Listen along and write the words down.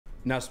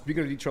Now,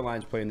 speaking of Detroit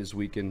Lions playing this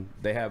weekend,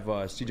 they have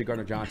C.J.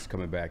 Gardner-Johnson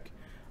coming back.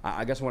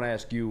 I guess I want to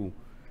ask you,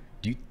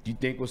 do you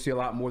think we'll see a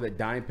lot more of that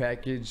dime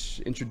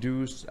package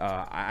introduced?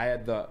 I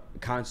had the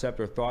concept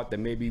or thought that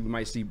maybe we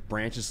might see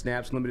Branch's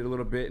snaps limited a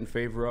little bit in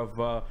favor of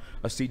a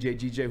CJ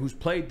GJ, who's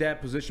played that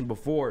position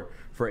before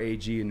for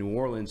AG in New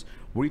Orleans.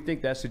 What do you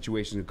think that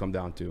situation could come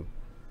down to?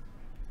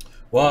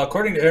 Well,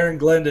 according to Aaron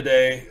Glenn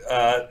today,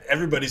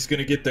 everybody's going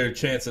to get their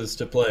chances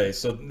to play.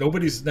 So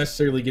nobody's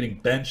necessarily getting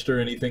benched or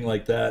anything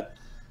like that.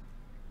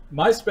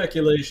 My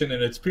speculation,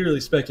 and it's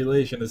purely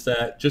speculation, is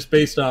that just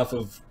based off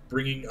of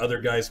bringing other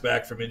guys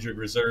back from injured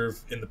reserve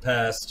in the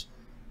past,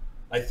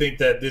 I think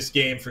that this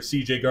game for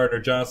C.J.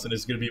 Gardner-Johnson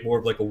is going to be more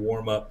of like a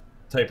warm-up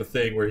type of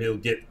thing where he'll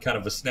get kind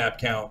of a snap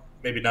count,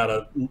 maybe not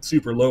a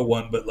super low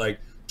one, but like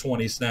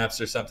 20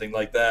 snaps or something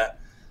like that,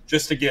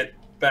 just to get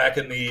back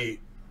in the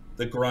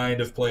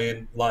grind of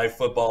playing live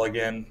football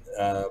again.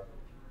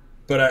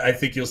 But I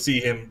think you'll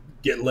see him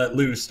get let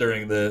loose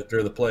during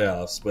the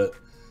playoffs. But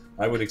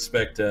I would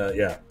expect,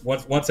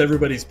 once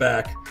everybody's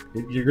back,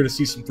 you're going to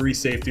see some three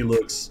safety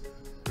looks.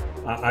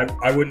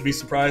 I wouldn't be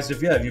surprised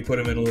if you put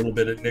him in a little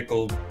bit at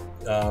nickel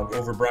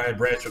over Brian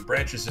Branch. But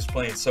Branch is just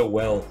playing so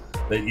well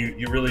that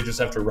you really just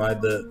have to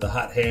ride the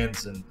hot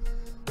hands. And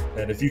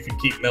if you can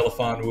keep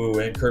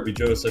Melifonwu and Kirby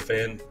Joseph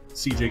and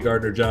C.J.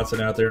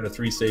 Gardner-Johnson out there in a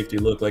three safety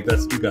look, like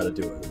you got to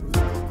do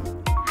it.